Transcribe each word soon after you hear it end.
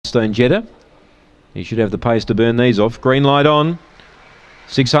Rhinestone Jetta. He should have the pace to burn these off. Green light on.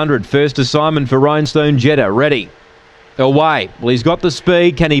 600, first assignment for Rhinestone Jetta. Ready. Away. Well, he's got the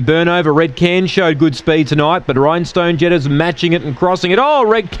speed. Can he burn over? Red Can showed good speed tonight, but Rhinestone Jetta's matching it and crossing it. Oh,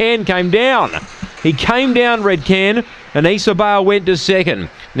 Red Can came down. He came down, Red Can, and Isabel went to second.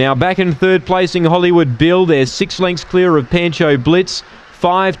 Now back in third placing, Hollywood Bill. They're 6 lengths clear of Pancho Blitz.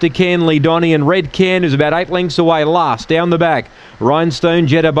 5 to Canley Donny, and Red Can is about 8 lengths away last. Down the back, Rhinestone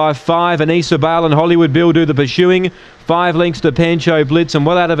Jetta by 5, and Isabel and Hollywood Bill do the pursuing. 5 lengths to Pancho Blitz, and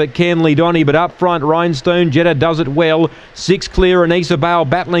well out of it Canley Donny, but up front Rhinestone Jetta does it well. 6 clear, and Isabel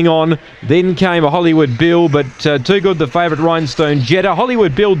battling on. Then came a Hollywood Bill, but too good the favourite Rhinestone Jetta.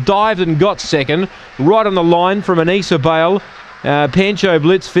 Hollywood Bill dived and got second, right on the line from an Isabel. Pancho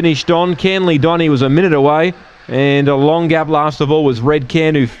Blitz finished on. Canley Donny was a minute away. And a long gap last of all was Red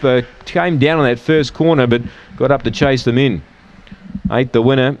Can, who came down on that first corner but got up to chase them in. 8th the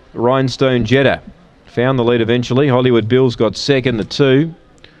winner, Rhinestone Jetta. Found the lead eventually. Hollywood Bill's got second, the 2.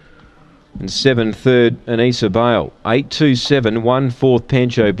 And 7 third, Anissa Bale. 8-2-7, 1 4th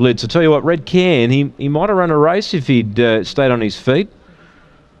Pancho Blitz. I tell you what, Red Can, he might have run a race if he'd stayed on his feet.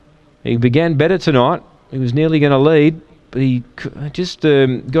 He began better tonight. He was nearly going to lead. But he just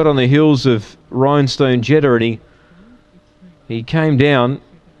got on the heels of Rhinestone Jetta, and he came down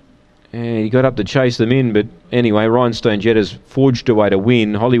and he got up to chase them in. But anyway, Rhinestone Jetta's forged away to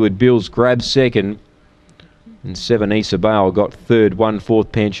win. Hollywood Bills grabbed second, and 7 Isabel got third, 1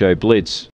 4th Pancho Blitz.